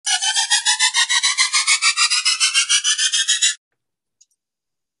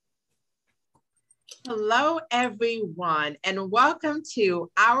Hello, everyone, and welcome to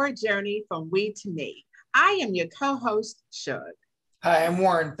our journey from we to me. I am your co-host, Shug. Hi, I'm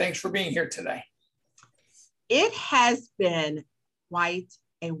Warren. Thanks for being here today. It has been quite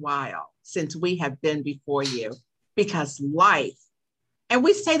a while since we have been before you because life, and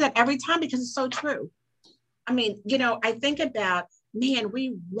we say that every time because it's so true. I mean, I think about, man,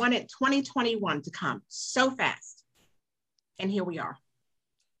 we wanted 2021 to come so fast. And here we are.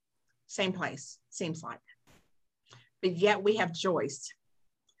 Same place, seems like. But yet we have Joyce,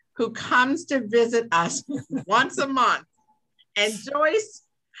 who comes to visit us once a month. And Joyce,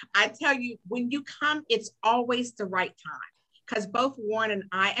 I tell you, when you come, it's always the right time. Because both Warren and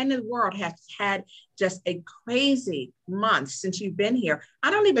I and the world have had just a crazy month since you've been here.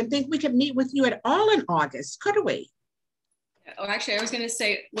 I don't even think we could meet with you at all in August, could we? Oh, actually, I was going to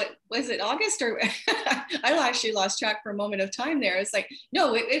say, what was it, August? Or I actually lost track for a moment of time there. It's like,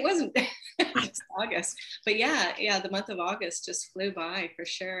 no, it wasn't it's August. But yeah, the month of August just flew by for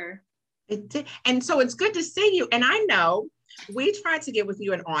sure. It did. And so it's good to see you. And I know we tried to get with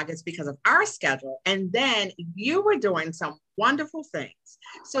you in August because of our schedule. And then you were doing some wonderful things.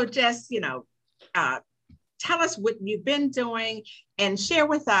 So just, tell us what you've been doing and share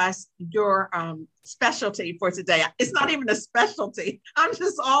with us your specialty for today. It's not even a specialty. I'm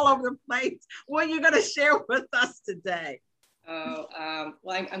just all over the place. What are you going to share with us today? Oh,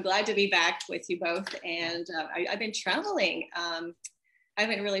 well, I'm glad to be back with you both. And I've been traveling. I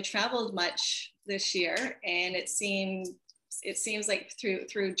haven't really traveled much this year. And it seems like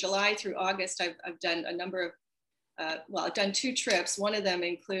through July through August, I've done a number of I've done 2 trips. One of them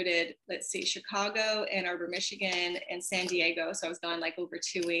included, Chicago, Ann Arbor, Michigan, and San Diego. So I was gone like over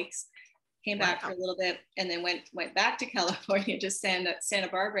 2 weeks, came back for a little bit, and then went back to California, just Santa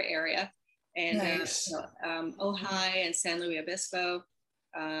Barbara area, and Nice. Ojai and San Luis Obispo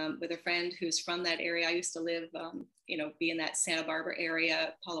with a friend who's from that area. I used to live, be in that Santa Barbara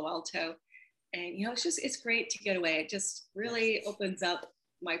area, Palo Alto. And, it's great to get away. It just really opens up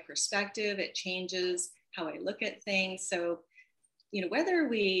my perspective. It changes how I look at things. So, whether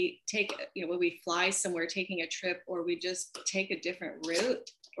we when we fly somewhere, taking a trip, or we just take a different route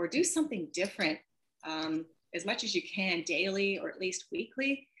or do something different as much as you can daily or at least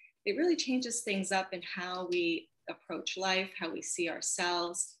weekly, it really changes things up in how we approach life, how we see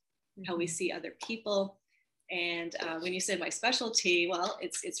ourselves, how we see other people. And when you said my specialty, well,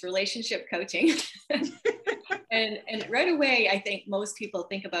 it's relationship coaching. And right away, I think most people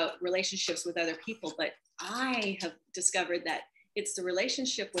think about relationships with other people, but I have discovered that it's the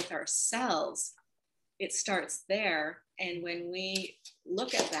relationship with ourselves. It starts there. And when we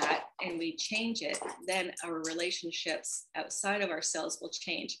look at that and we change it, then our relationships outside of ourselves will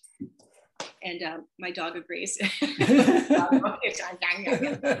change. And my dog agrees.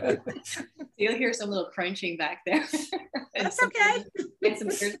 You'll hear some little crunching back there. That's okay. And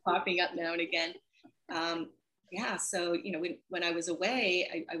some ears popping up now and again. So, when I was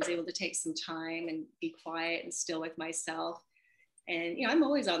away, I was able to take some time and be quiet and still with myself. And, I'm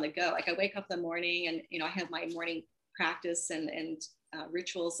always on the go. Like I wake up in the morning and, I have my morning practice and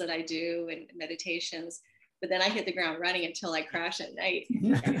rituals that I do and meditations. But then I hit the ground running until I crash at night.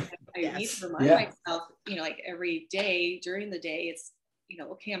 I need to remind myself, like every day during the day, it's,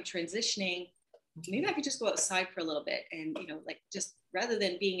 okay, I'm transitioning. Maybe I could just go outside for a little bit and, just rather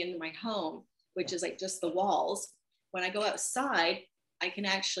than being in my home, which is like just the walls, when I go outside, I can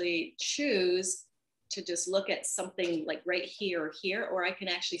actually choose to just look at something like right here or here, or I can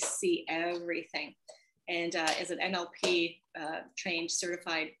actually see everything. And as an NLP trained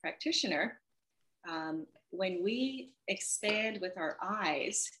certified practitioner, when we expand with our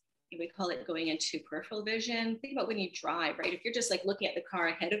eyes, we call it going into peripheral vision. Think about when you drive, right? If you're just like looking at the car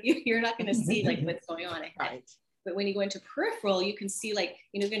ahead of you, you're not going to see like what's going on ahead. Right. But when you go into peripheral, you can see like,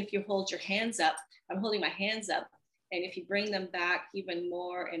 even if you hold your hands up, I'm holding my hands up. And if you bring them back even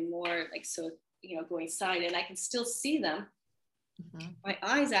more and more, like, so, going side, and I can still see them, my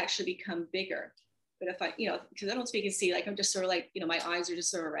eyes actually become bigger. But if I, because I don't speak and see, like, I'm just sort of like, my eyes are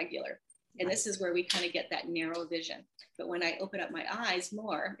just sort of regular. And this is where we kind of get that narrow vision. But when I open up my eyes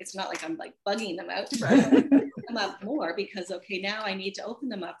more, it's not like I'm like bugging them out. Them up more because, okay, now I need to open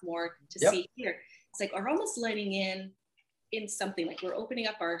them up more to see here. It's like we're almost letting in something, like we're opening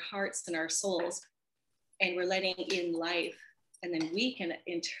up our hearts and our souls, and we're letting in life, and then we can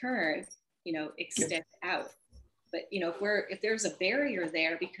in turn, extend out. But if there's a barrier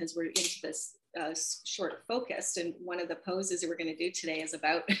there because we're into this short focused, and one of the poses that we're going to do today is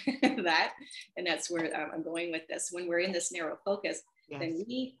about that, and that's where I'm going with this. When we're in this narrow focus, then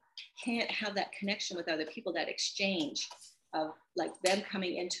we can't have that connection with other people, that exchange. of like them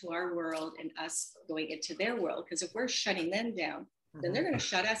coming into our world and us going into their world. Because if we're shutting them down, then they're going to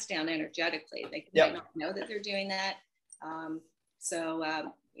shut us down energetically. They might not know that they're doing that.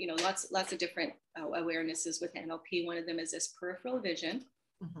 You know, lots of different awarenesses with NLP. One of them is this peripheral vision.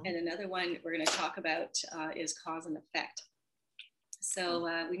 And another one we're going to talk about is cause and effect. So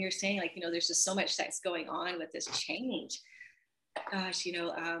when you're saying like, you know, there's just so much that's going on with this change, gosh, you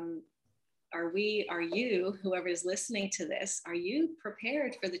know, are you, whoever is listening to this, are you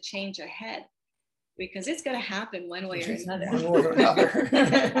prepared for the change ahead? Because it's going to happen one way or another.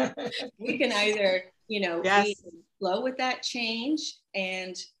 We can either, you know, be flow with that change,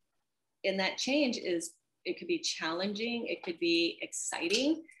 and in that change it could be challenging, it could be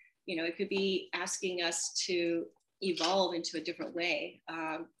exciting, you know, it could be asking us to evolve into a different way,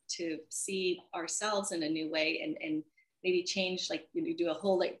 to see ourselves in a new way, and maybe change, like you do a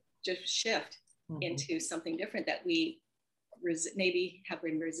whole like just shift into something different that we maybe have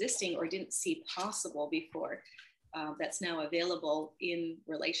been resisting or didn't see possible before. That's now available in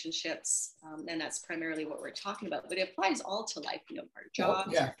relationships, and that's primarily what we're talking about. But it applies all to life, you know, our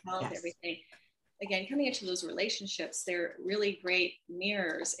jobs, our health, everything. Again, coming into those relationships, they're really great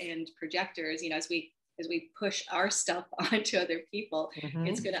mirrors and projectors. You know, as we push our stuff onto other people,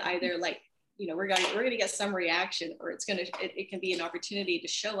 it's going to either like, you know, we're going to get some reaction, or it can be an opportunity to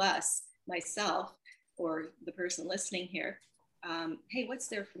show us, myself or the person listening here, hey, what's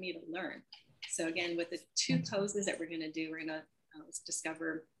there for me to learn? So again, with the 2 poses that we're going to do, we're going to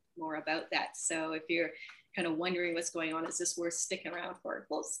discover more about that. So if you're kind of wondering what's going on, is this worth sticking around for?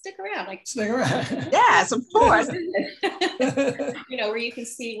 Well, stick around. Like, stick around. Yes, of course. You know, where you can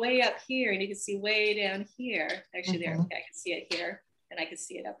see way up here and you can see way down here. Actually, there, okay, I can see it here and I can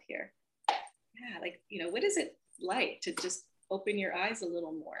see it up here. Yeah, like, you know, what is it like to just open your eyes a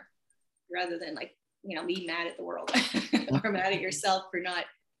little more, rather than like, you know, be mad at the world or mad at yourself for not,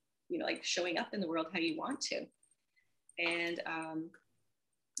 you know, like showing up in the world how you want to. And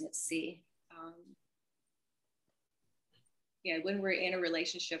let's see. Yeah, when we're in a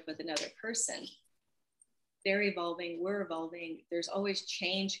relationship with another person, they're evolving, we're evolving. There's always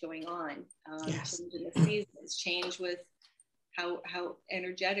change going on. Change in the seasons, change with how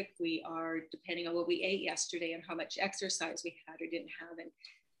energetic we are, depending on what we ate yesterday and how much exercise we had or didn't have.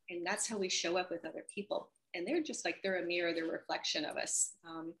 And that's how we show up with other people. And they're just like, they're a mirror, they're a reflection of us.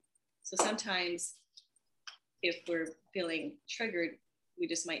 So sometimes if we're feeling triggered, we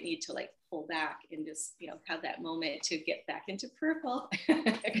just might need to like pull back and just, you know, have that moment to get back into purple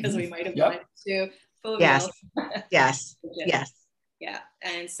because we might have wanted to. Yes. Yeah.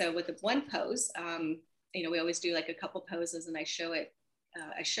 And so with the one pose, you know, we always do like a couple poses, and I show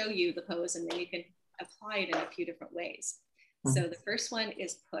you the pose, and then you can apply it in a few different ways. So the first one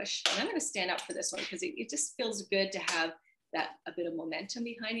is push, and I'm going to stand up for this one because it just feels good to have that a bit of momentum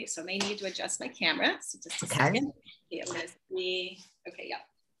behind it. So I may need to adjust my camera. So just a second. Yeah, I'm going to see. Okay,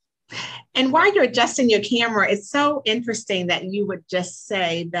 yeah. And while you're adjusting your camera, it's so interesting that you would just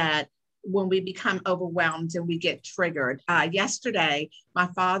say that when we become overwhelmed and we get triggered. Yesterday, my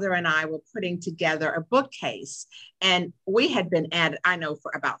father and I were putting together a bookcase, and we had been at it, I know,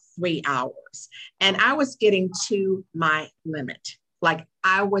 for about 3 hours. And I was getting to my limit. Like,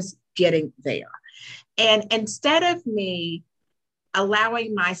 I was getting there. And instead of me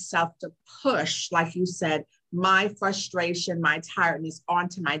allowing myself to push, like you said, my frustration, my tiredness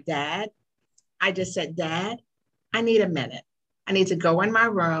onto my dad, I just said, Dad, I need a minute. I need to go in my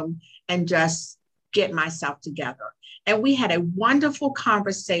room and just get myself together. And we had a wonderful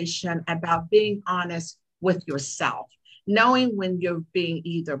conversation about being honest with yourself, knowing when you're being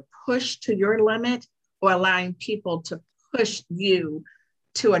either pushed to your limit or allowing people to push you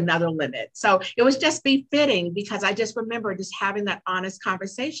to another limit. So it was just befitting, because I just remember just having that honest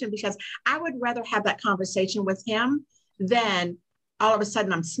conversation, because I would rather have that conversation with him than all of a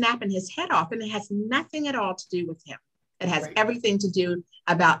sudden I'm snapping his head off, and it has nothing at all to do with him. It has everything to do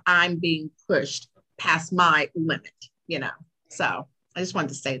about I'm being pushed past my limit, you know. So I just wanted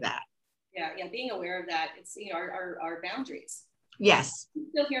to say that. Yeah, being aware of that. It's, you know, our boundaries. Yes. You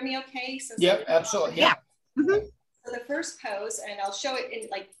still hear me okay? So yep, absolutely. Yeah. Mm-hmm. So the first pose, and I'll show it in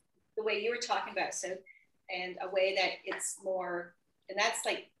like the way you were talking about, so, and a way that it's more, and that's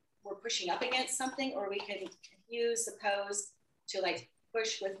like we're pushing up against something, or we can use the pose to like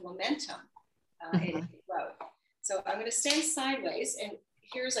push with momentum and flow. So I'm going to stand sideways, and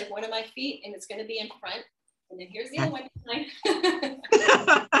here's like one of my feet, and it's going to be in front, and then here's the other one behind.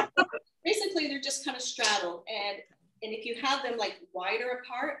 Basically, they're just kind of straddled, and if you have them like wider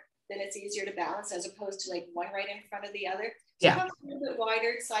apart, then it's easier to balance, as opposed to like one right in front of the other. So have a little bit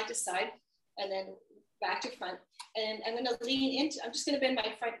wider side to side, and then back to front. And I'm going to lean into, I'm just going to bend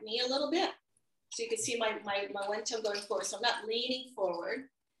my front knee a little bit. So you can see my momentum going forward. So I'm not leaning forward.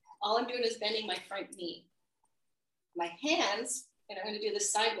 All I'm doing is bending my front knee. My hands, and I'm going to do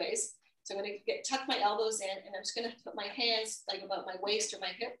this sideways. So I'm going to tuck my elbows in, and I'm just going to put my hands like about my waist or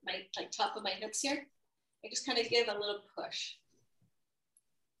my hip, like top of my hips here. I just kind of give a little push.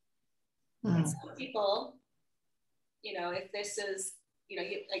 And some people, you know, if this is, you know,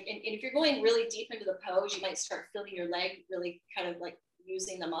 and if you're going really deep into the pose, you might start feeling your leg really kind of like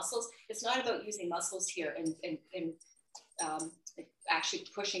using the muscles. It's not about using muscles here and actually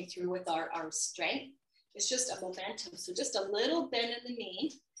pushing through with our strength. It's just a momentum. So just a little bend in the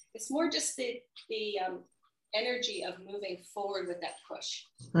knee. It's more just the energy of moving forward with that push.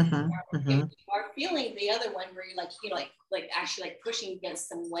 If you are feeling the other one where you're like, you know, like actually like pushing against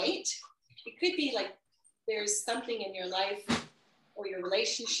some weight, it could be like there's something in your life or your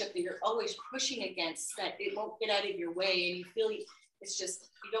relationship that you're always pushing against that it won't get out of your way, and you feel it's just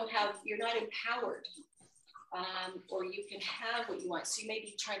you're not empowered, or you can have what you want. So you may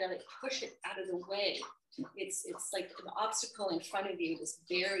be trying to like push it out of the way. It's like an obstacle in front of you, this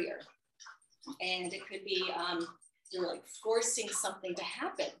barrier, and it could be you're like forcing something to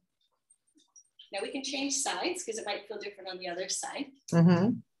happen. Now we can change sides because it might feel different on the other side.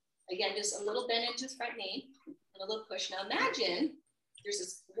 Again, just a little bend into the front knee and a little push. Now imagine there's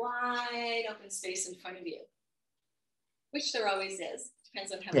this wide open space in front of you, which there always is.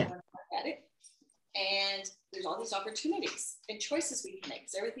 Depends on how you want to look at it. And there's all these opportunities and choices we can make,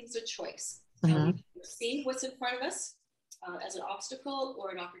 because everything's a choice. And we can see what's in front of us as an obstacle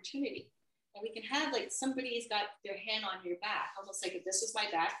or an opportunity. And we can have like somebody's got their hand on your back, almost like if this was my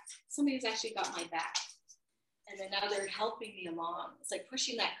back, somebody's actually got my back. And then now they're helping me along. It's like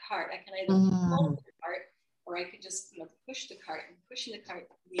pushing that cart. I can either hold the cart, or I could just, you know, push the cart, and pushing the cart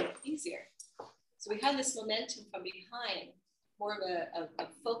can be easier. So we have this momentum from behind, more of a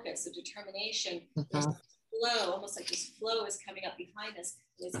focus, a determination. There's a flow, almost like this flow is coming up behind us.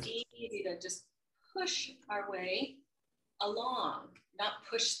 And it's easy to just push our way along, not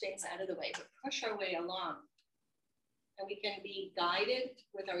push things out of the way, but push our way along. And we can be guided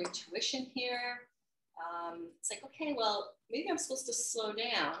with our intuition here. It's like, okay, well, maybe I'm supposed to slow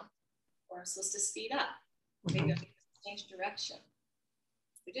down, or I'm supposed to speed up. Maybe I'm supposed to change direction.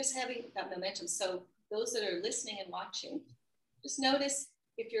 We're just having that momentum. So those that are listening and watching, just notice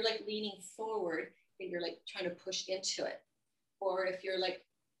if you're like leaning forward and you're like trying to push into it. Or if you're like,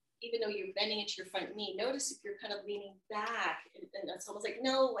 even though you're bending into your front knee, notice if you're kind of leaning back and it's almost like,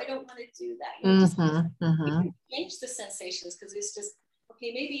 no, I don't want to do that. You know, just change the sensations, because it's just,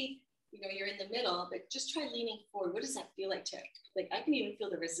 okay, maybe, you know, you're in the middle, but just try leaning forward. What does that feel like like, I can even feel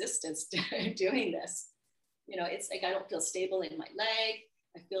the resistance doing this. You know, it's like, I don't feel stable in my leg.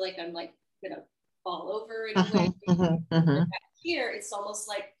 I feel like I'm like going to fall over in a way. Back here, it's almost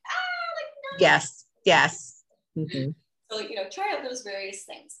like, like, no. Yes. So, you know, try out those various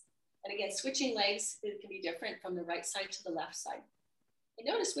things. And again, switching legs, it can be different from the right side to the left side. And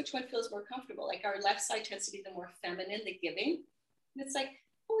notice which one feels more comfortable. Like our left side tends to be the more feminine, the giving. And it's like,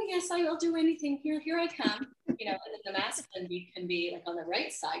 oh yes, I will do anything. Here I come. You know, and then the masculine can be like on the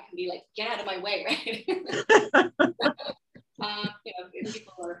right side, can be like, get out of my way, right? You know, if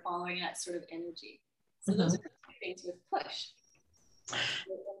people are following that sort of energy. So those are the things with push.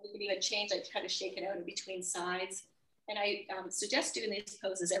 We can even change, like kind of shake it out in between sides. And I suggest doing these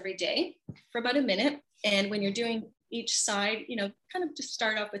poses every day for about a minute. And when you're doing each side, you know, kind of just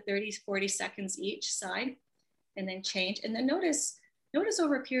start off with 30, 40 seconds each side, and then change. And then notice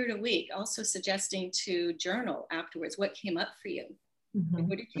over a period of a week, also suggesting to journal afterwards what came up for you. Like,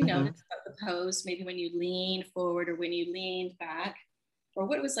 what did you notice about the pose? Maybe when you leaned forward or when you leaned back, or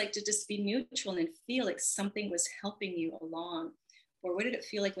what it was like to just be neutral and feel like something was helping you along. Or what did it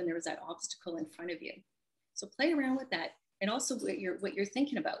feel like when there was that obstacle in front of you? So play around with that. And also what you're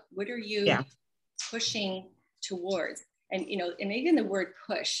thinking about. What are you pushing towards? And, you know, and even the word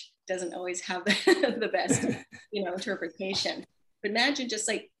push doesn't always have the best, you know, interpretation. But imagine just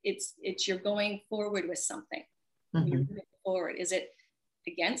like it's you're going forward with something. You're moving forward. Is it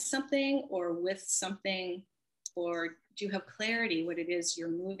against something or with something? Or do you have clarity what it is you're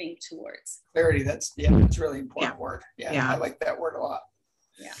moving towards? Clarity, that's a really important word. Yeah, I like that word a lot.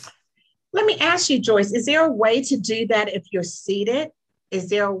 Yeah. Let me ask you, Joyce, is there a way to do that if you're seated? Is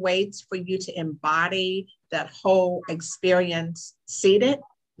there a way for you to embody that whole experience seated?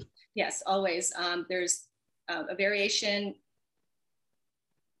 Yes, always. There's a variation,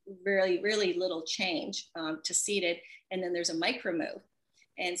 really, really little change to seated. And then there's a micro move.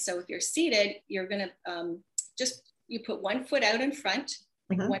 And so if you're seated, you're going to you put one foot out in front,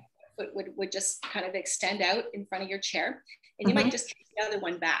 like one foot would just kind of extend out in front of your chair, and you might just take the other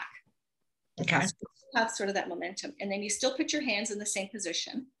one back. Okay. So you have sort of that momentum, and then you still put your hands in the same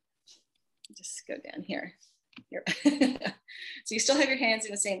position. Just go down here. Here. So you still have your hands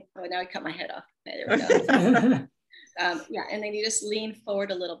in the same. Oh, now I cut my head off. There we go. Yeah, and then you just lean forward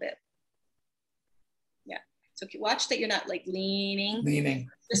a little bit. Yeah. So watch that you're not like leaning.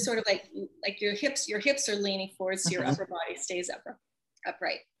 Just sort of like your hips are leaning forward, so your upper body stays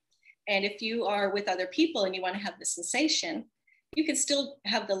upright. And if you are with other people and you want to have the sensation, you can still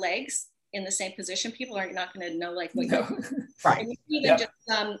have the legs in the same position. People are not going to know like what you're doing. Right. And you can even just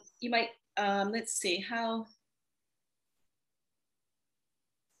you might let's see how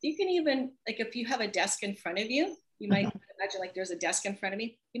you can even, like, if you have a desk in front of you, you might imagine like there's a desk in front of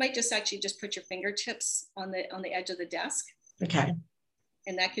me. You might just actually just put your fingertips on the edge of the desk. Okay.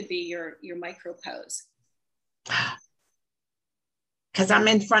 And that could be your micro pose. Because I'm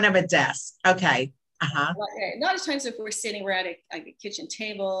in front of a desk. Okay. A lot of times if we're sitting, we're at a kitchen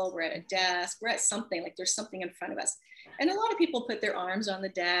table, we're at a desk, we're at something, like there's something in front of us. And a lot of people put their arms on the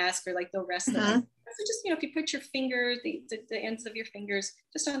desk, or like they'll rest them. So just, if you put your fingers, the ends of your fingers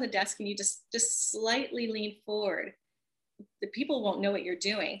just on the desk, and you just slightly lean forward, the people won't know what you're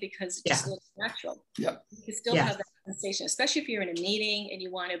doing because it just looks natural. You can still have that sensation, especially if you're in a meeting and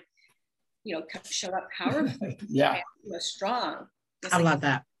you want to, show up powerfully, and, strong. Just I love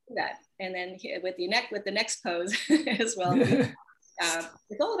that. And then with the next pose as well,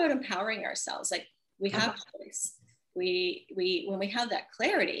 it's all about empowering ourselves. Like we have choice. We when we have that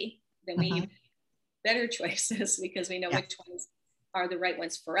clarity, then we make better choices because we know which ones are the right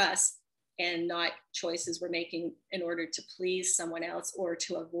ones for us, and not choices we're making in order to please someone else or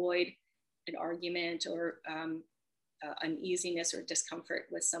to avoid an argument or uneasiness or discomfort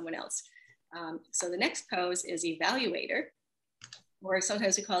with someone else. So the next pose is evaluator, or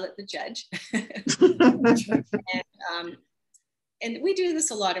sometimes we call it the judge. And we do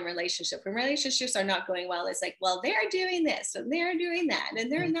this a lot in relationships. When relationships are not going well, it's like, well, they're doing this and they're doing that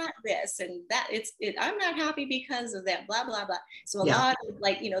and they're not this and that. I'm not happy because of that, blah, blah, blah. So a lot of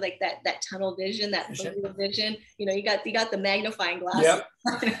like that tunnel vision, that vision, you got the magnifying glass.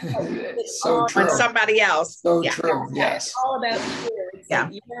 So true. On somebody else. So true. Yes. It's all about you. It's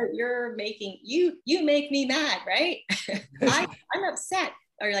like you're making, you make me mad, right? I'm upset.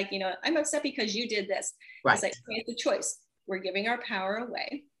 Or like, I'm upset because you did this. Right. It's like, it's a choice. We're giving our power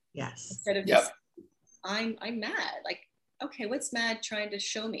away. Yes. Instead of just, I'm mad. Like, okay, what's mad trying to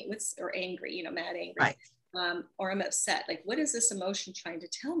show me? Or angry, mad, angry. Right. Or I'm upset. Like, what is this emotion trying to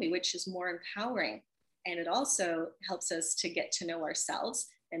tell me? Which is more empowering. And it also helps us to get to know ourselves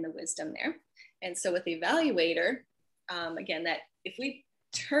and the wisdom there. And so with the evaluator, again, that if we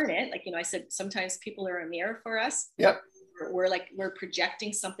turn it, like, I said, sometimes people are a mirror for us. We're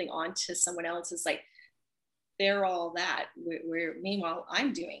projecting something onto someone else. It's like, they're all that. Meanwhile,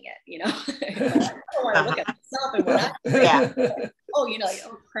 I'm doing it, I don't want to look at myself and what I'm doing.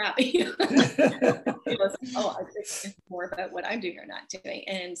 Oh crap. It's more about what I'm doing or not doing.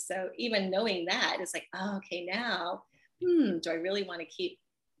 And so even knowing that, it's like, oh, okay, now, do I really want to keep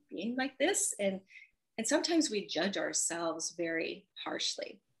being like this? And sometimes we judge ourselves very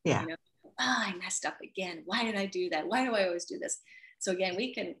harshly. Yeah. I messed up again. Why did I do that? Why do I always do this? So again,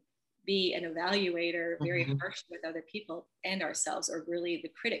 we can be an evaluator, very harsh with other people and ourselves, or really the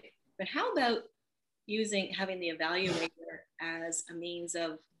critic. But how about having the evaluator as a means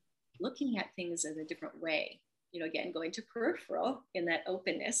of looking at things in a different way? Again, going to peripheral in that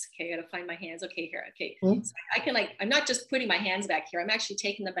openness. Okay, I got to find my hands. Okay, here. Okay, so I can I'm not just putting my hands back here. I'm actually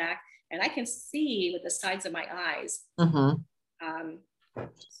taking them back, and I can see with the sides of my eyes,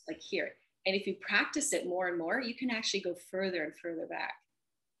 just like here. And if you practice it more and more, you can actually go further and further back.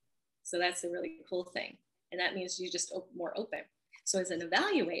 So that's a really cool thing. And that means you just more open. So as an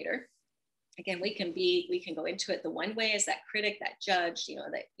evaluator, again, we can go into it. The one way is that critic, that judge,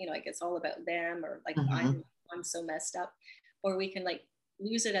 like it's all about them, or like I'm so messed up. Or we can like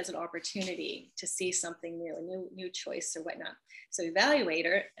use it as an opportunity to see something new, a new choice or whatnot. So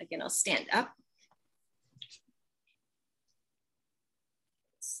evaluator, again, I'll stand up.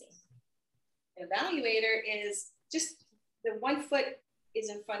 Let's see. Evaluator is just the one foot is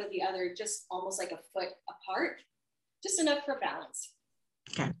in front of the other, just almost like a foot apart, just enough for balance.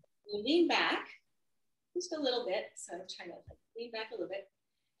 Okay. You lean back just a little bit. So I'm trying to lean back a little bit.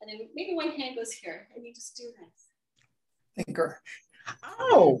 And then maybe one hand goes here and you just do this. Thinker.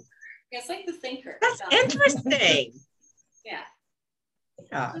 Oh. Yeah, it's like the thinker. That's interesting. Yeah.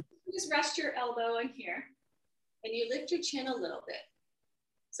 Yeah. So you just rest your elbow in here and you lift your chin a little bit.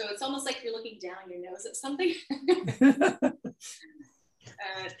 So it's almost like you're looking down your nose at something.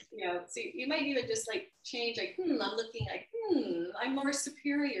 So you might even just like change, like, I'm looking like, I'm more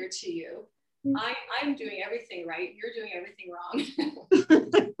superior to you. I'm doing everything right. You're doing everything wrong.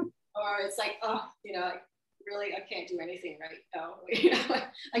 Or it's like, like, really, I can't do anything right. Oh,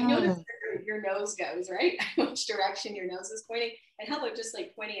 like notice where your nose goes, right? Which direction your nose is pointing. And how about just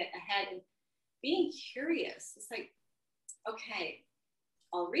like pointing it ahead and being curious? It's like, okay,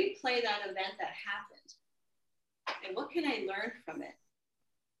 I'll replay that event that happened. And what can I learn from it?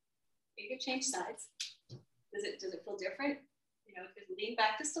 You can change sides. Does it feel different? Lean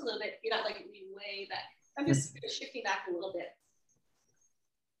back just a little bit. You're not like lean way back. I'm just shifting back a little bit.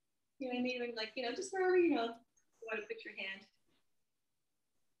 You know what I mean? Like, just wherever, you want to put your hand.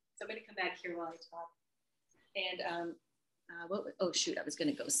 So I'm going to come back here while I talk. And I was going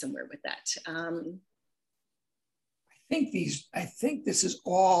to go somewhere with that. I think this is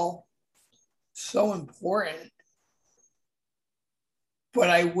all so important, but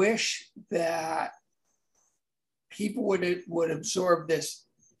I wish that people would absorb this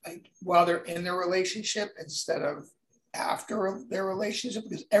like while they're in their relationship instead of after their relationship,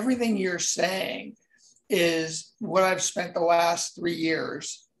 because everything you're saying is what I've spent the last 3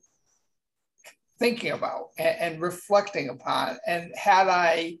 years thinking about and reflecting upon. And had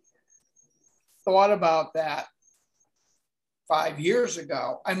I thought about that 5 years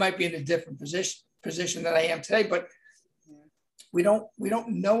ago, I might be in a different position than I am today, but we don't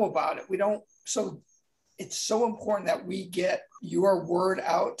know about it. So it's so important that we get your word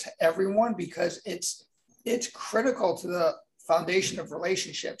out to everyone, because it's critical to the foundation of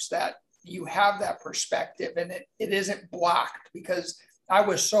relationships that you have that perspective and it isn't blocked, because I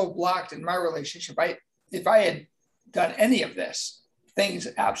was so blocked in my relationship. If I had done any of this, things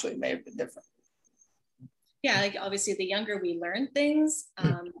absolutely may have been different. Yeah, like obviously the younger we learn things,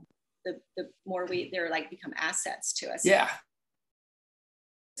 the more they're like become assets to us. Yeah.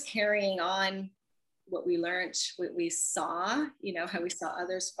 Carrying on what we learned, what we saw, how we saw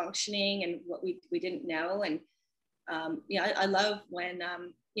others functioning and what we didn't know. And I love when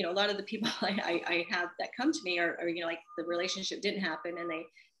a lot of the people I have that come to me are like the relationship didn't happen and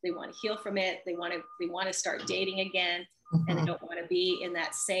they want to heal from it. They want to start dating again, and they don't want to be in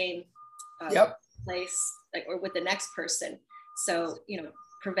that same place, like, or with the next person. So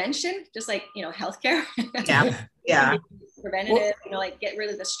prevention, just like healthcare. Yeah. Preventative. Like get rid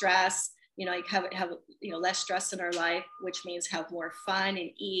of the stress. Like have less stress in our life, which means have more fun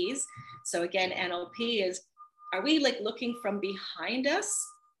and ease. So again, NLP is, are we like looking from behind us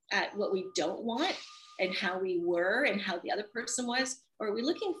at what we don't want and how we were and how the other person was, or are we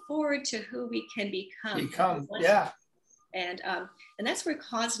looking forward to who we can become? Yeah. And that's where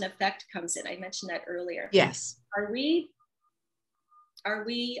cause and effect comes in. I mentioned that earlier. Yes. Are we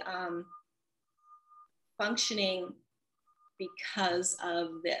functioning because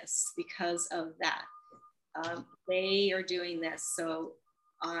of this, because of that? They are doing this, so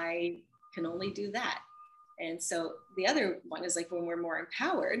I can only do that. And so the other one is like when we're more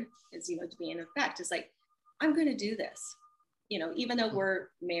empowered, is to be in effect, is like, I'm going to do this. Even though we're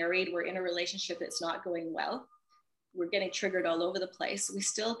married, we're in a relationship that's not going well, we're getting triggered all over the place, we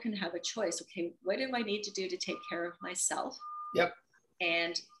still can have a choice. Okay, what do I need to do to take care of myself? Yep.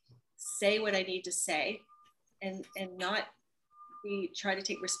 And say what I need to say, and not try to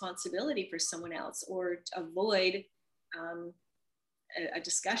take responsibility for someone else or avoid a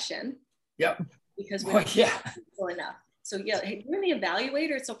discussion. Yep. Because we're not enough. So hey, you're the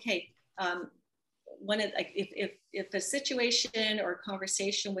evaluator. It's okay. If a situation or a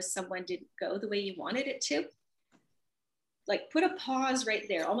conversation with someone didn't go the way you wanted it to, like put a pause right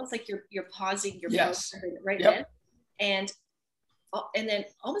there, almost like you're pausing your post right then, and then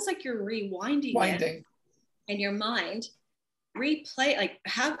almost like you're rewinding it in your mind. Replay, like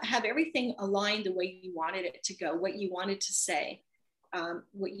have everything aligned the way you wanted it to go, what you wanted to say,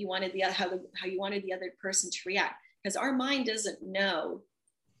 what you wanted how you wanted the other person to react, because our mind doesn't know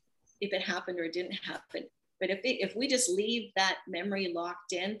if it happened or it didn't happen. But if we just leave that memory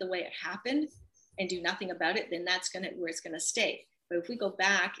locked in the way it happened and do nothing about it, then that's where it's gonna stay. But if we go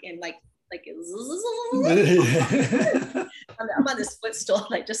back and like I'm on this footstool,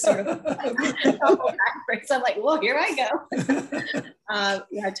 like just sort of tumble backwards. I'm like, whoa, here I go.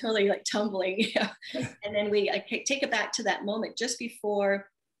 Totally like tumbling. And then we take it back to that moment just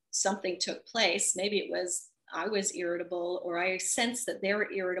before something took place. Maybe it was I was irritable, or I sensed that they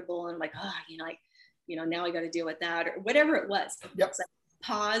were irritable, and like, now I got to deal with that, or whatever it was. Yep. It's like,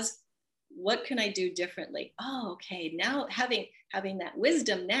 pause. What can I do differently? Oh, okay. Now having that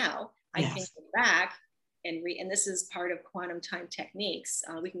wisdom now. I can go back and this is part of quantum time techniques.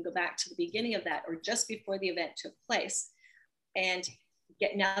 We can go back to the beginning of that, or just before the event took place, and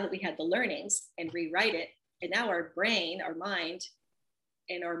now that we had the learnings and rewrite it, and now our brain, our mind,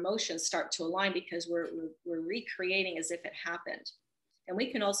 and our emotions start to align because we're recreating as if it happened. And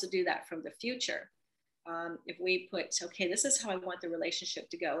we can also do that from the future. If we put, okay, this is how I want the relationship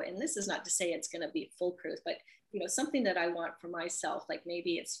to go. And this is not to say it's going to be foolproof, but something that I want for myself, like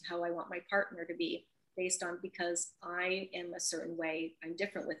maybe it's how I want my partner to be based on, because I am a certain way, I'm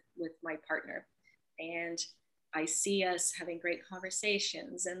different with my partner. And I see us having great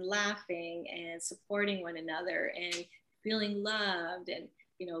conversations and laughing and supporting one another and feeling loved. And,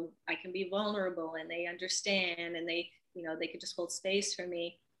 I can be vulnerable and they understand, and they can just hold space for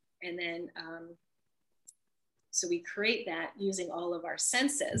me. And then, so we create that using all of our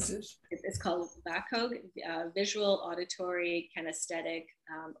senses. It's called VACOG, visual, auditory, kinesthetic,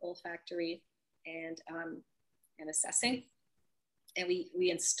 olfactory, and assessing. And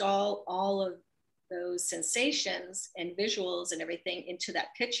we install all of those sensations and visuals and everything into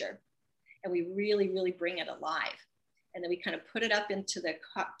that picture. And we really, really bring it alive. And then we kind of put it up into the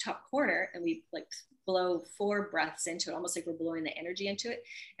top corner, and we like blow 4 breaths into it, almost like we're blowing the energy into it.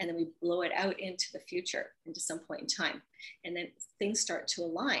 And then we blow it out into the future, into some point in time. And then things start to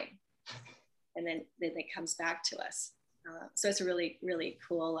align. And then it comes back to us. So it's a really, really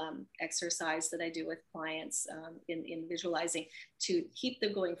cool exercise that I do with clients in visualizing to keep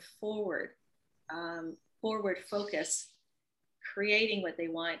them going forward, forward focus, creating what they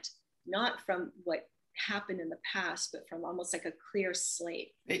want, not from what happened in the past, but from almost like a clear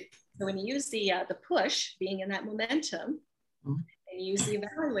slate. So when you use the push, being in that momentum, and you use the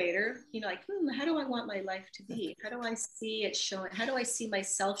evaluator, like, how do I want my life to be? How do I see it showing? How do I see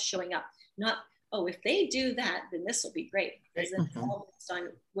myself showing up? Not, oh, if they do that, then this will be great. Because then it's all based on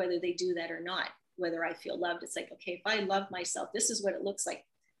whether they do that or not, whether I feel loved. It's like, okay, if I love myself, this is what it looks like.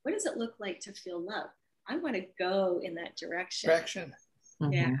 What does it look like to feel love? I want to go in that direction.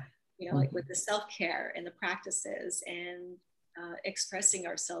 Yeah. Like with the self-care and the practices and expressing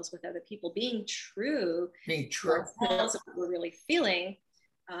ourselves with other people, being true to ourselves of what we're really feeling,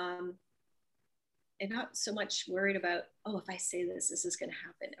 and not so much worried about, oh, if I say this is going to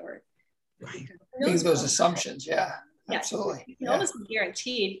happen, or those assumptions. Yeah, absolutely. You can almost be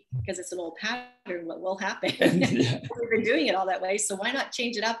guaranteed, because it's an old pattern, what will happen. We've been doing it all that way, so why not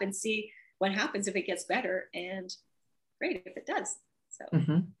change it up and see what happens if it gets better, and great if it does.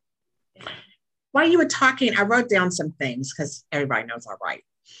 So. While you were talking, I wrote down some things because everybody knows I write.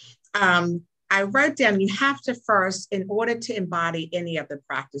 I wrote down, you have to first, in order to embody any of the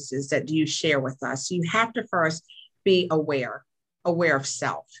practices that you share with us, you have to first be aware of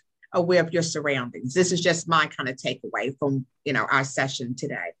self, aware of your surroundings. This is just my kind of takeaway from, our session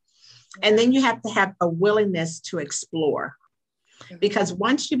today. And then you have to have a willingness to explore, because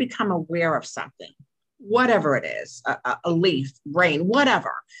once you become aware of something, whatever it is, a leaf, rain,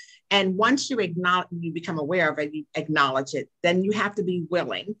 whatever, and once you become aware of it, you acknowledge it, then you have to be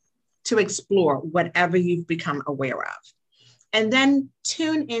willing to explore whatever you've become aware of. And then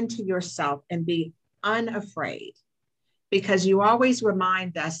tune into yourself and be unafraid, because you always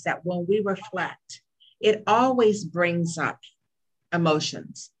remind us that when we reflect, it always brings up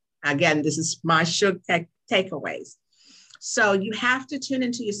emotions. Again, this is my Shug takeaways. So you have to tune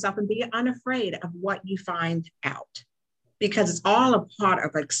into yourself and be unafraid of what you find out, because it's all a part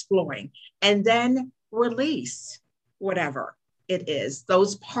of exploring, and then release whatever it is,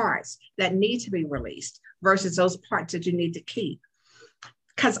 those parts that need to be released versus those parts that you need to keep.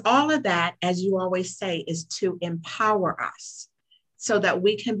 Because all of that, as you always say, is to empower us so that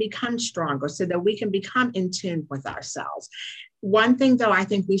we can become stronger, so that we can become in tune with ourselves. One thing, though, I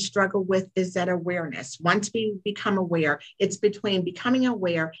think we struggle with is that awareness. Once we become aware, it's between becoming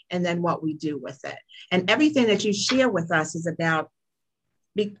aware and then what we do with it. And everything that you share with us is about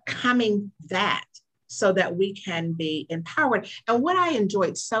becoming that so that we can be empowered. And what I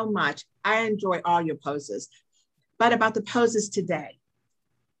enjoyed so much, I enjoy all your poses, but about the poses today.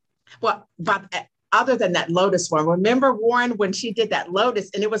 Well, but other than that lotus one, remember Warren when she did that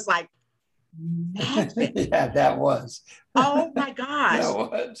lotus and it was like magic. Yeah, that was. Oh my gosh. That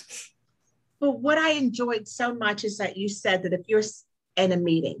was. But what I enjoyed so much is that you said that if you're in a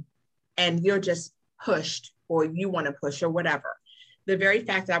meeting and you're just pushed or you want to push or whatever, the very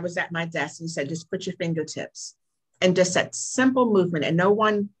fact that I was at my desk and you said, just put your fingertips and just that simple movement, and no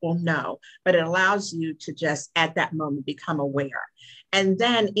one will know, but it allows you to just at that moment become aware. And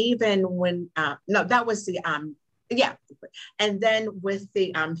then even when, no, that was the, yeah. And then with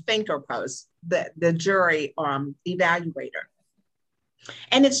the thinker pose, the jury evaluator.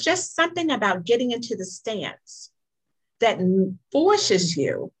 And it's just something about getting into the stance that forces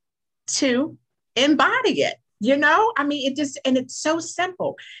you to embody it. You know, I mean, it just, and it's so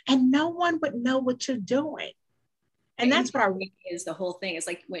simple, and no one would know what you're doing. And that's what is the whole thing. It's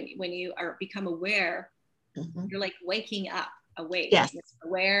like when you are become aware, you're like waking up, awake, yes,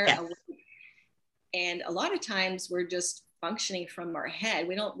 aware, yes. awake. And a lot of times we're just functioning from our head.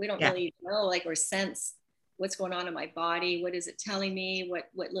 We don't really know, like, or sense what's going on in my body. What is it telling me?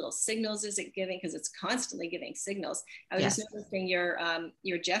 What little signals is it giving? Because it's constantly giving signals. I was just noticing your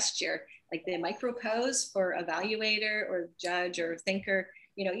gesture, like the micro pose for evaluator or judge or thinker.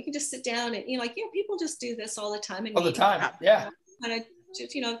 You know, you can just sit down and, you know, like, you know, people just do this all the time. And all the time. Yeah. Kind of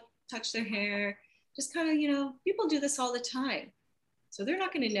just, you know, touch their hair, just kind of, you know, people do this all the time. So they're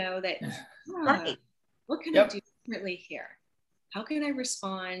not going to know that, Right. what can I do differently here? How can I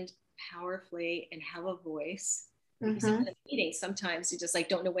respond powerfully and have a voice? Because in a meeting, sometimes you just like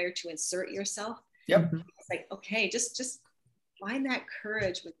don't know where to insert yourself. Yep. It's like, okay, just find that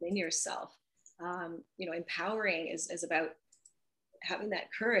courage within yourself. You know, empowering is about having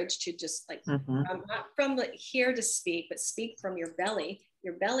that courage to just like, not from like here to speak, but speak from your belly.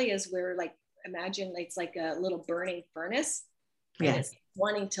 Your belly is where, like, imagine it's like a little burning furnace. And it's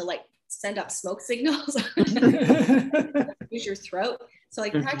wanting to like send up smoke signals. Use your throat. So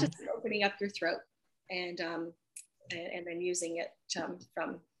like practice opening up your throat and then using it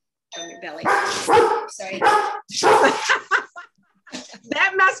from your belly. Sorry.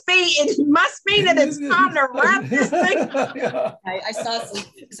 That must mean that it's time to wrap this thing up. I saw some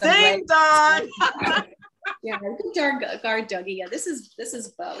ding dong. Yeah, good guard doggy. Yeah, this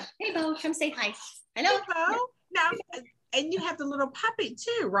is Bo. Hey Bo, come say hi. Hello, Bo. Now, and you have the little puppy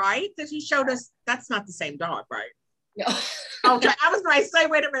too, right? That you showed us. That's not the same dog, right? No. Okay, I was going to say,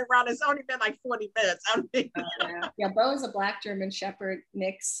 wait a minute, Ron. It's only been like 40 minutes. I mean, yeah, Bo is a black German Shepherd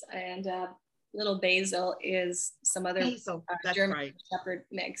mix, and little Basil is some other German Shepherd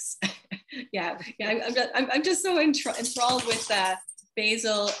mix. yeah. I'm just so enthralled with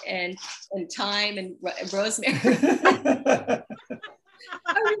basil and thyme and rosemary. I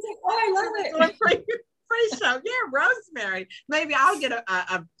was like, oh, I love it. Show. Yeah, Rosemary. Maybe I'll get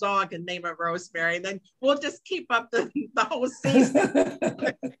a dog and name it Rosemary, and then we'll just keep up the whole season.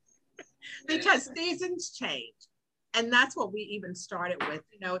 Because seasons change. And that's what we even started with.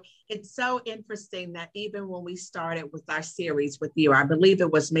 You know, it's so interesting that even when we started with our series with you, I believe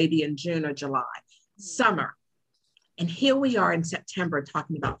it was maybe in June or July, summer. And here we are in September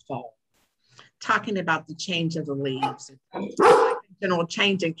talking about fall, talking about the change of the leaves, general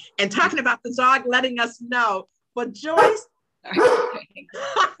changing, and talking about the dog letting us know. But Joyce,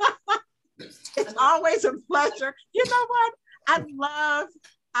 it's always a pleasure. You know what? I love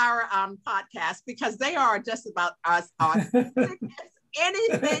our podcast because they are just about us on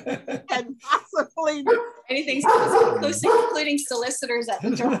anything and possibly anything, including solicitors at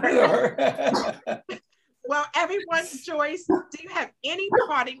the door. Well, everyone, Joyce, do you have any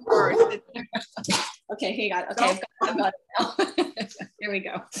parting words? Okay, hang on. Okay, I've got it now. Here we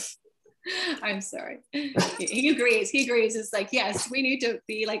go. I'm sorry. He agrees. It's like, yes, we need to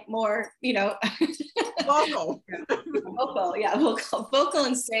be like more, you know, vocal. Vocal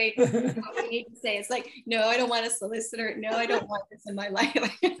and say what we need to say. It's like, no, I don't want a solicitor. No, I don't want this in my life.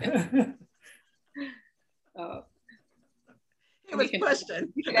 Oh, he was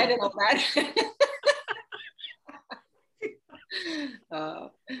pushing. You can edit all that.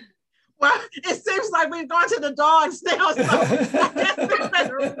 Well, it seems like we've gone to the dogs now. So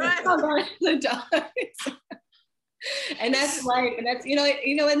the dogs. And that's why, and that's, you know,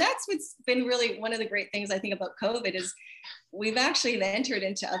 and that's what's been really one of the great things I think about COVID is we've actually entered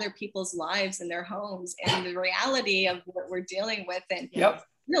into other people's lives and their homes and the reality of what we're dealing with. And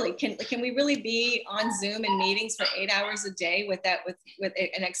really, can we really be on Zoom and meetings for 8 hours a day with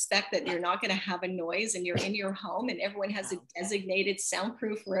and expect that you're not going to have a noise and you're in your home and everyone has a designated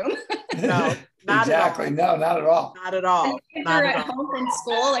soundproof room? No, not exactly. At all. No, not at all. Not at all. And they're at home from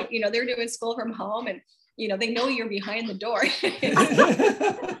school, like, you know, they're doing school from home and, you know, they know you're behind the door.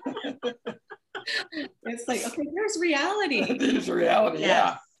 It's like, okay, there's reality. There's reality,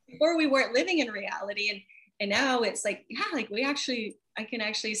 yeah. Before we weren't living in reality. And now it's like, yeah, like I can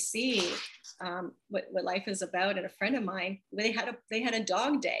actually see what life is about. And a friend of mine, they had a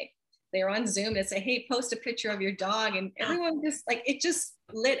dog day. They were on Zoom and say, hey, post a picture of your dog. And everyone just like, it just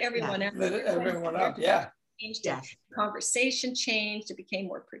lit everyone up. Lit everyone up, yeah. Changed conversation changed, it became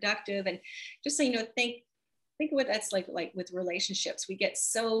more productive. And just so you know, think what that's like with relationships. We get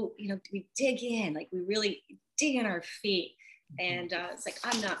so, you know, we dig in, like we really dig in our feet. And it's like,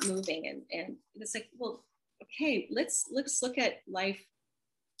 I'm not moving. And it's like, well, okay, let's look at life.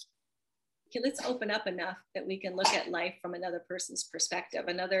 Okay, let's open up enough that we can look at life from another person's perspective,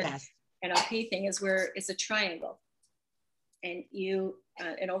 another And our P thing is where it's a triangle. And you,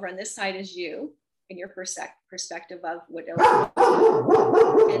 and over on this side is you and your perspective of what, and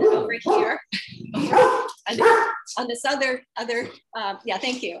over here, on this other, yeah,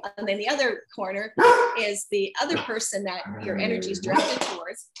 thank you. And then the other corner is the other person that your energy is directed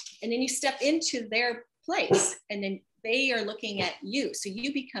towards. And then you step into their place and then they are looking at you. So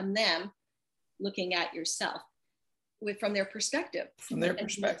you become them looking at yourself from their perspective. From their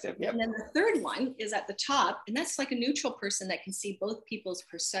perspective, yep. And then the third one is at the top, and that's like a neutral person that can see both people's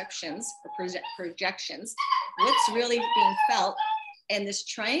perceptions or projections, what's really being felt. And this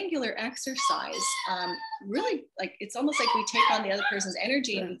triangular exercise, really, like, it's almost like we take on the other person's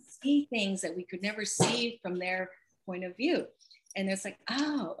energy and we see things that we could never see from their point of view. And it's like,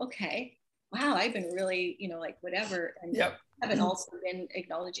 oh, okay, wow, I've been really, like whatever, and haven't also been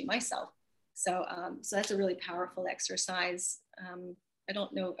acknowledging myself. So, so that's a really powerful exercise. I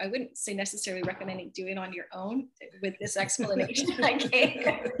don't know, I wouldn't say necessarily recommending doing it on your own with this explanation I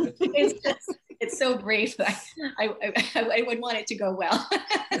gave. It's so brief that I would want it to go well.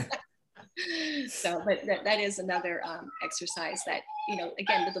 So, but that is another exercise that,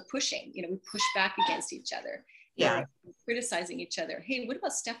 again, with the pushing, we push back against each other. Yeah. Criticizing each other. Hey, what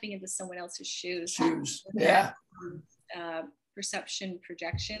about stepping into someone else's shoes? Yeah. Perception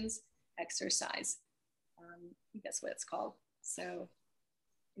projections exercise. I think that's what it's called. So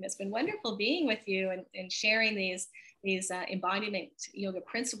it's been wonderful being with you and sharing these embodiment yoga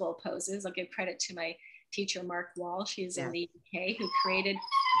principle poses. I'll give credit to my teacher, Mark Wall. She's in the UK, who created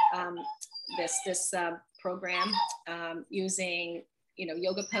this program using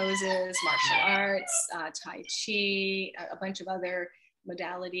yoga poses, martial arts, Tai Chi, a bunch of other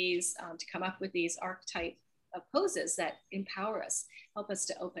modalities to come up with these archetype of poses that empower us, help us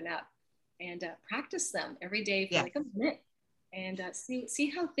to open up, and practice them every day for like a minute, and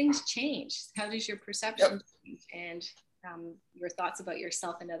see how things change. How does your perception change, and your thoughts about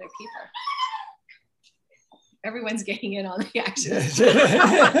yourself and other people? Everyone's getting in on the action.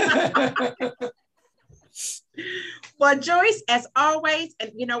 Well, Joyce, as always,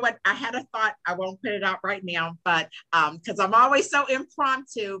 and you know what, I had a thought, I won't put it out right now, but because I'm always so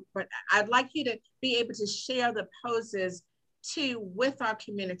impromptu, but I'd like you to be able to share the poses too with our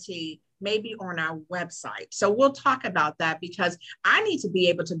community, maybe on our website. So we'll talk about that, because I need to be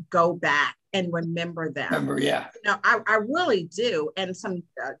able to go back and remember them. I really do. And some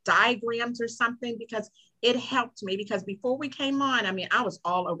diagrams or something, because it helped me, because before we came on, I was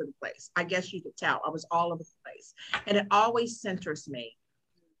all over the place. I guess you could tell I was all over the place. And it always centers me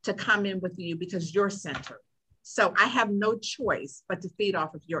to come in with you, because you're centered. So I have no choice but to feed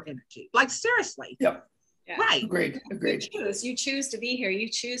off of your energy. Like, seriously. Yep. Yeah. Right. Agreed. You choose to be here. You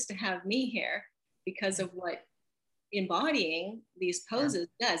choose to have me here because of what embodying these poses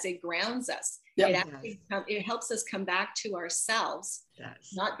does. It grounds us. It helps us come back to ourselves,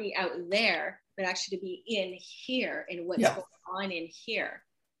 not be out there, but actually to be in here and what's going on in here,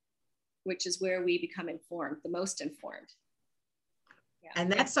 which is where we become informed, the most informed. Yeah.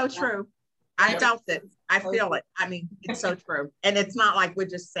 And that's so true. I felt it. I feel it. It's so true. And it's not like we're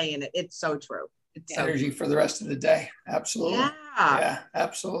just saying it. It's so true. It's energy for the rest of the day. Absolutely. Yeah,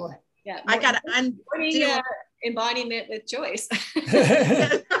 absolutely. Yeah. I got to undo embodiment with Joyce.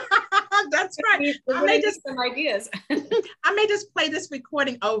 That's right. I may just some ideas. I may just play this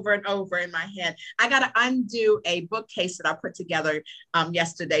recording over and over in my head. I got to undo a bookcase that I put together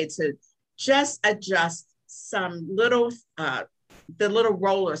yesterday to just adjust some little, the little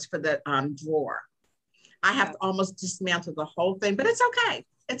rollers for the drawer. I have to almost dismantle the whole thing, but it's okay.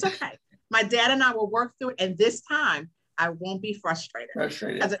 It's okay. My dad and I will work through it, and this time I won't be frustrated.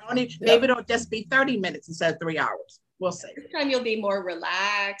 Because maybe it'll just be 30 minutes instead of 3 hours. We'll see. This time you'll be more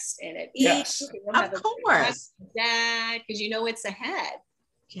relaxed and at ease. Of course. Dad, because you know it's ahead.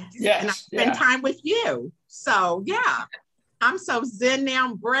 Yes. And I spend time with you. So yeah, I'm so zen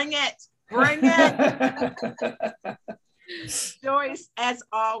now. Bring it. Bring it. Joyce, as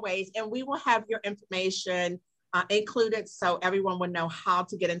always, and we will have your information included so everyone will know how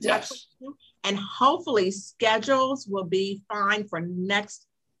to get in touch with you. And hopefully schedules will be fine for next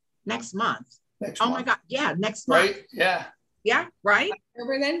month. My God. Yeah, next month. Right. Yeah. Yeah, right.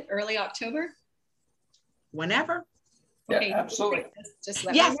 October then, early October. Whenever. Yeah, okay, absolutely. Just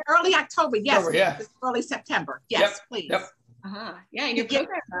early October. Yes. October, early September. Yes, please. Yep. Yeah, and your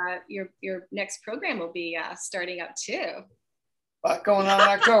program, your next program will be starting up too. A lot going on in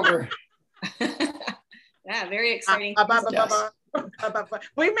October. Yeah, very exciting.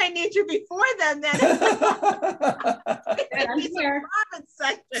 We may need you before then. I'm here.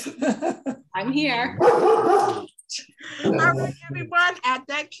 I'm here. All right, everyone, at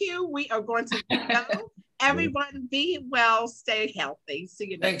that cue, we are going to go. Everyone, be well, stay healthy.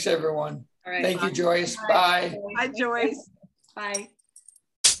 See you next. Thanks, everyone. All right. Thank you, Joyce. Bye. Bye, Joyce. Bye.